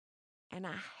and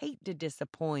I hate to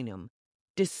disappoint 'em.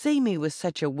 To see me with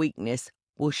such a weakness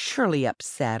will surely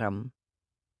upset 'em.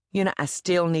 I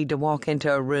still need to walk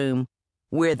into a room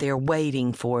where they're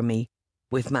waiting for me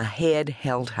with my head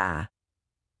held high.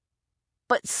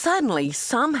 But suddenly,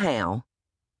 somehow,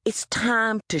 it's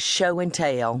time to show and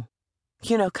tell,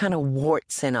 kind of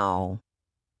warts and all.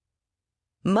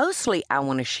 Mostly, I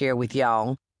want to share with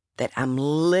y'all that I'm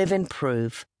living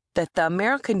proof that the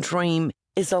American dream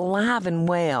is alive and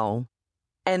well,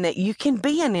 and that you can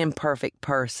be an imperfect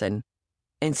person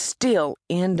and still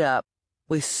end up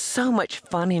with so much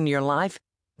fun in your life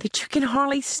that you can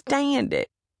hardly stand it.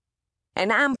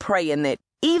 And I'm praying that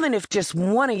even if just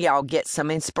one of y'all gets some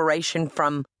inspiration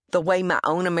from the way my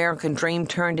own American dream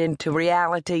turned into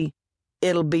reality,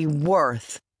 it'll be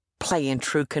worth playing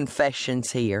True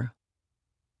Confessions here.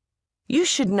 You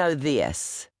should know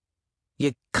this.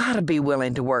 You gotta be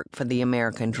willing to work for the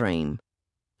American dream.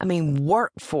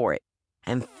 Work for it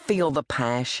and feel the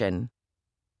passion.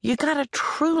 You gotta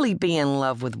truly be in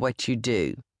love with what you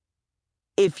do.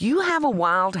 If you have a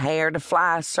wild hair to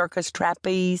fly a circus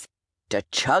trapeze, to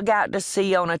chug out to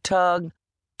sea on a tug,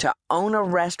 to own a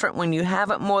restaurant when you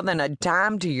haven't more than a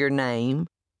dime to your name,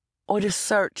 or to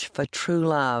search for true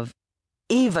love,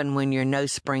 even when you're no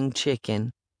spring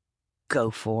chicken, go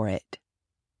for it.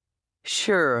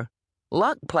 Sure,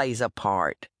 luck plays a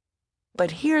part,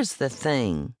 but here's the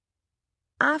thing.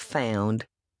 I found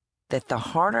that the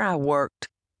harder I worked,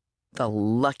 the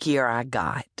luckier I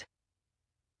got.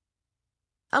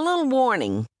 A little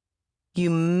warning. You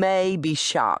may be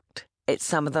shocked at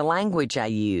some of the language I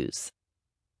use.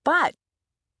 But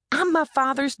I'm my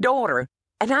father's daughter,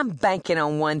 and I'm banking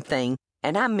on one thing,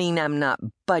 and I mean I'm not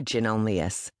budging on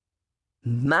this.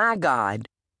 My God,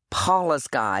 Paula's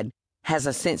God, has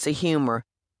a sense of humor,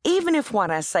 even if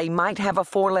what I say might have a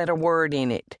 4-letter word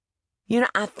in it.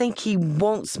 I think he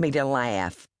wants me to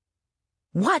laugh.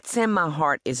 What's in my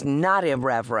heart is not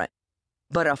irreverent,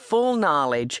 but a full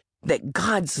knowledge that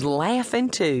God's laughing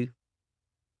too.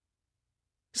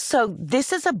 So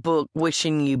this is a book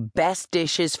wishing you best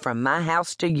dishes from my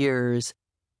house to yours,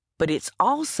 but it's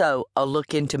also a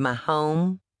look into my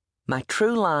home, my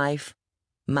true life,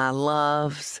 my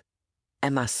loves,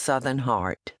 and my Southern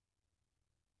heart.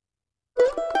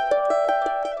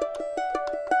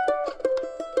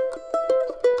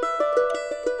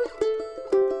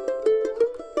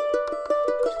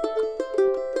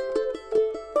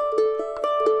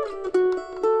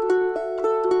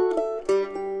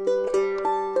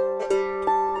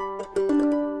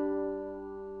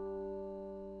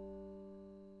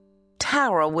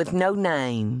 Tara with no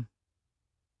name.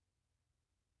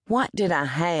 What did I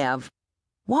have?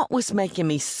 What was making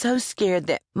me so scared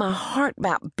that my heart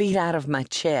about beat out of my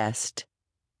chest?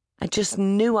 I just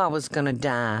knew I was going to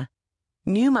die.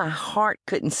 Knew my heart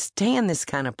couldn't stand this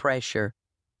kind of pressure.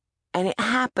 And it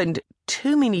happened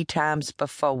too many times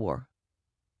before.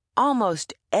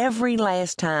 Almost every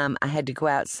last time I had to go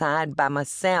outside by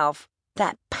myself,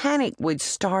 that panic would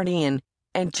start in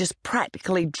and just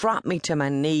practically drop me to my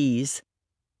knees.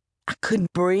 I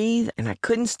couldn't breathe and I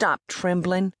couldn't stop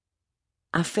trembling.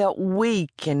 I felt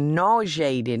weak and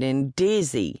nauseated and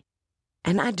dizzy,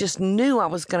 and I just knew I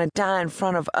was going to die in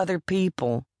front of other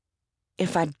people.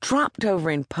 If I dropped over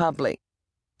in public,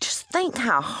 just think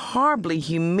how horribly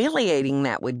humiliating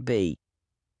that would be.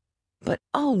 But,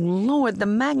 oh, Lord, the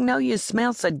magnolias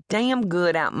smell so damn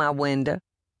good out my window,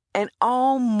 and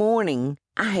all morning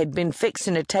I had been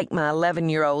fixing to take my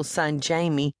 11-year-old son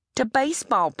Jamie to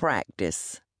baseball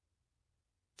practice.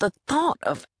 The thought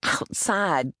of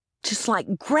outside just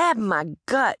grabbed my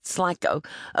guts like a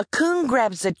coon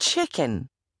grabs a chicken.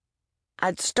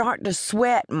 I'd start to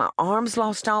sweat, my arms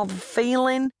lost all the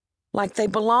feeling, like they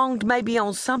belonged maybe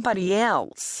on somebody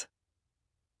else.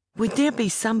 Would there be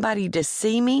somebody to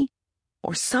see me,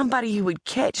 or somebody who would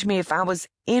catch me if I was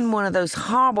in one of those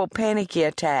horrible panicky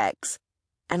attacks,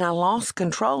 and I lost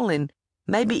control and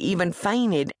maybe even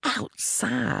fainted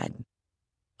outside?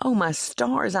 Oh, my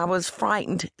stars, I was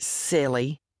frightened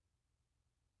silly.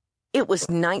 It was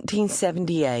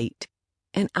 1978,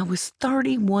 and I was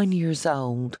 31 years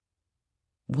old.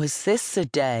 Was this the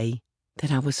day that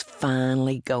I was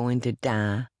finally going to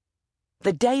die?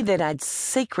 The day that I'd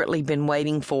secretly been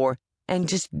waiting for and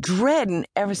just dreading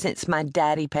ever since my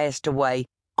daddy passed away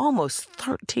almost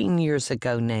 13 years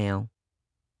ago now.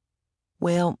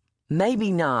 Well,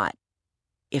 maybe not,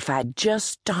 if I'd just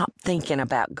stopped thinking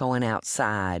about going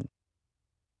outside.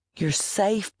 You're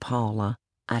safe, Paula,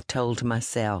 I told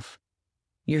myself.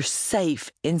 You're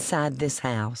safe inside this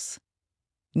house.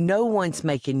 No one's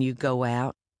making you go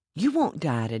out. You won't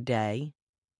die today.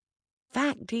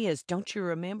 Fact is, don't you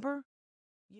remember?